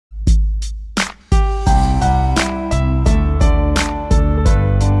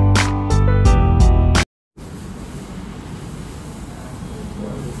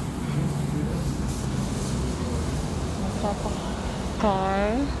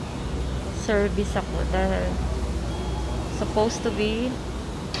service ako dahil supposed to be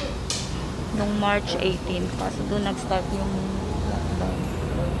nung March 18 kaso doon nag-start yung lockdown.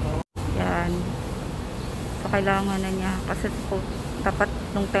 Yan. So kailangan na niya kasi dapat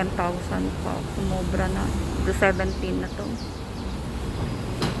nung 10,000 pa sumobra na to 17 na to.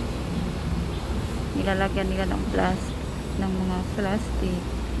 Nilalagyan nila ng mga plastic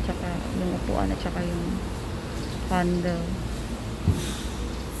tsaka yung upuan at tsaka yung handle.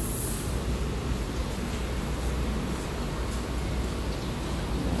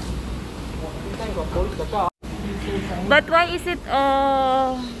 But why is it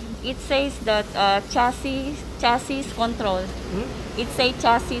it says that chassis control? It says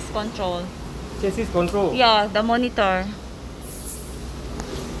chassis control. Chassis control? Yeah, the monitor.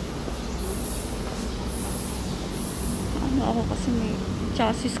 Ano ako kasi may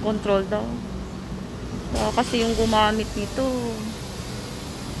chassis control daw. Kasi yung gumamit nito.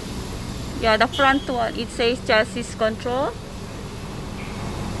 Yeah, the front one, it says chassis control.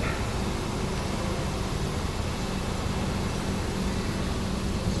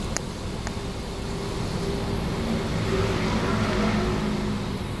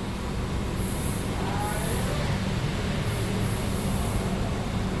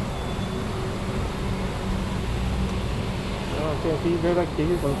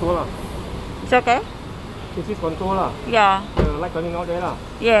 Chassis control lah. It's okay? Chassis control lah. Yeah. The light turning out there lah.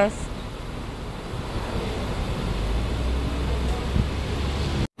 Yes.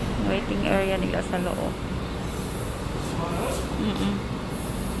 Waiting area nila sa loob.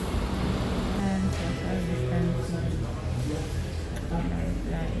 And social distancing.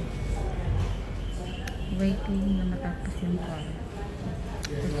 Waiting na matapos yung car.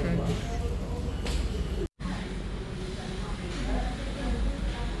 The service.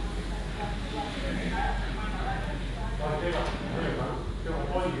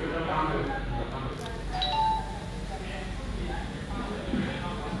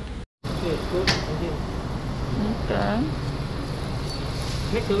 Okay.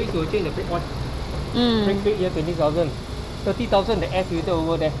 Next service will change the brake one. Brake here 20,000. 30,000 the air filter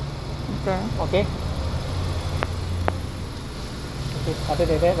over there. Okay. Okay. Okay. Other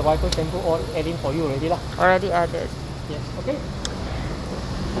than that, the wiper shampoo all adding for you already lah. Already added. Yes. Okay.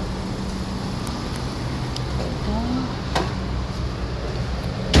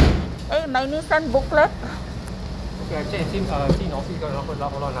 Hey, my Nissan booklet. Okay, I check and see in office got hold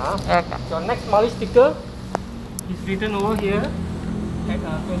on. Okay. Your next mileage sticker is written over here at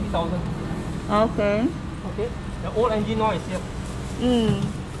 20,000. Okay. Okay. The old engine now is here.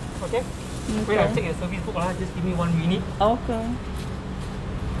 Okay. Wait, I check the service book lah. Just give me 1 minute. Okay.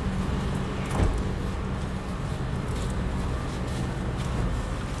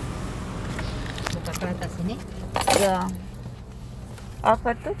 Buka ke atas sini. Ya.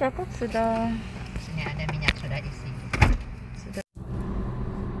 Apa tuh cakap sudah? Sini ada minyak sudah isi.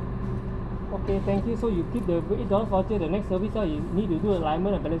 Okay, thank you. So you keep the $8 voucher. The next service you need to do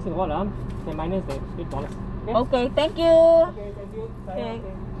alignment and balancing what can minus the $8. Okay? Okay, thank you. Okay, thank you. Okay.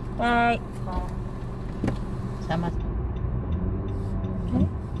 Bye. Bye. Sama. Okay.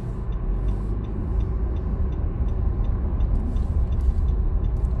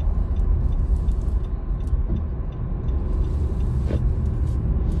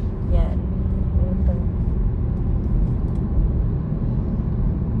 Yan. Ito.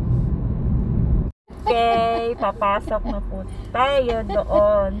 Okay, papasok na po tayo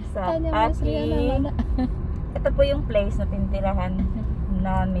doon sa Aking. Ito po yung place na tinitirahan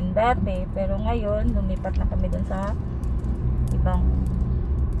namin dati, pero ngayon lumipat na kami doon sa ibang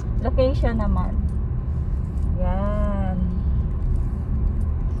location naman. Yan.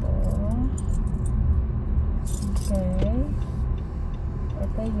 So, okay.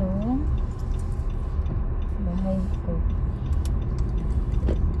 Ito yung bahay ko.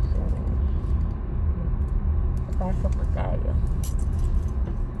 So, pasok po tayo.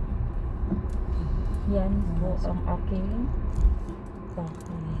 Yan po ang aking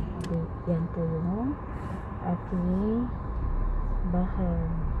bahay. Yan po yung aking bahay.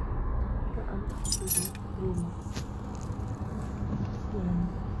 Ito ang room. Yan.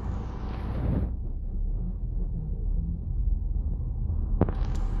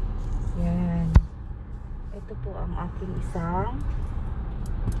 Yan. Ito po ang aking isang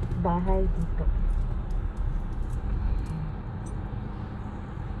bahay dito.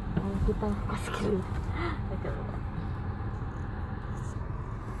 Kita kaskil.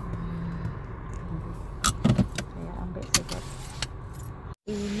 Kaya ang besagat.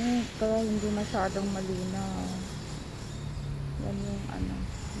 Init kaya hindi masyadong malinaw. Yan yung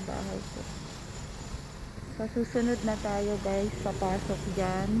bahay ko. Sa susunod na tayo guys, papasok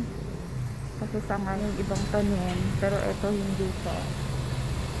dyan. Kasi sanga yung ibang tanim, pero ito hindi pa.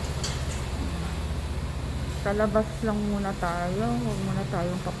 Sa labas lang muna tayo, huwag muna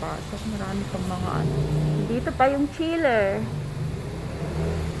tayong papasok. Marami pang mga ano. Dito pa yung chiller.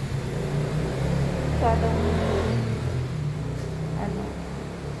 Masyadong ano,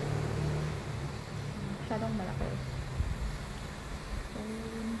 masyadong malaki.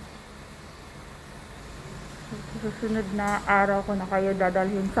 So, susunod na araw ko na kayo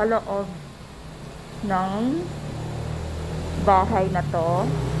dadalhin sa loob ng bahay na to.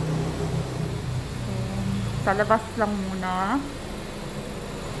 Sa labas lang muna.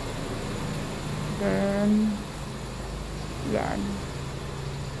 Then yan,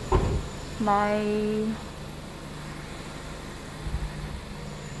 may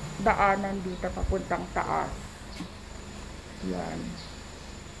daanan dito papuntang taas. Yan,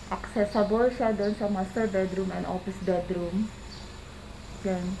 accessible siya doon sa master bedroom and office bedroom.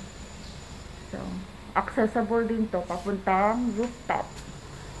 Yan, so accessible din to papuntang rooftop.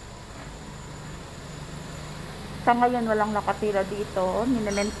 Sa ngayon, walang nakatira dito.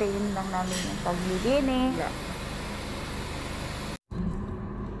 Mine-maintain lang namin yung paglilinis. Yeah.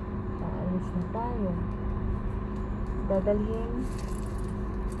 Paalis na tayo. Dadalhin.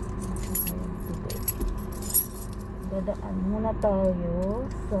 Dadaan muna tayo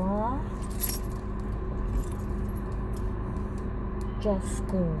sa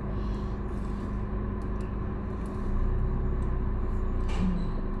Jasco.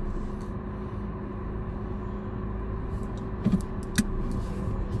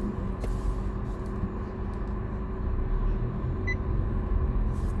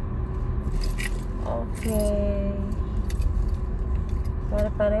 Okay.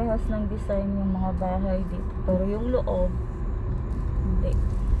 Parehas ng design yung mga bahay dito. Pero yung loob, hindi.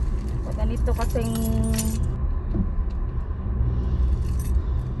 Pag ganito kasing...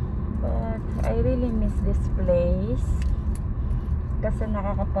 But I really miss this place. Kasi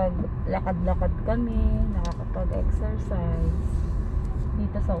nakakapag-lakad-lakad kami, nakakapag-exercise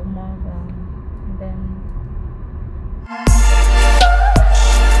dito sa umaga. And then,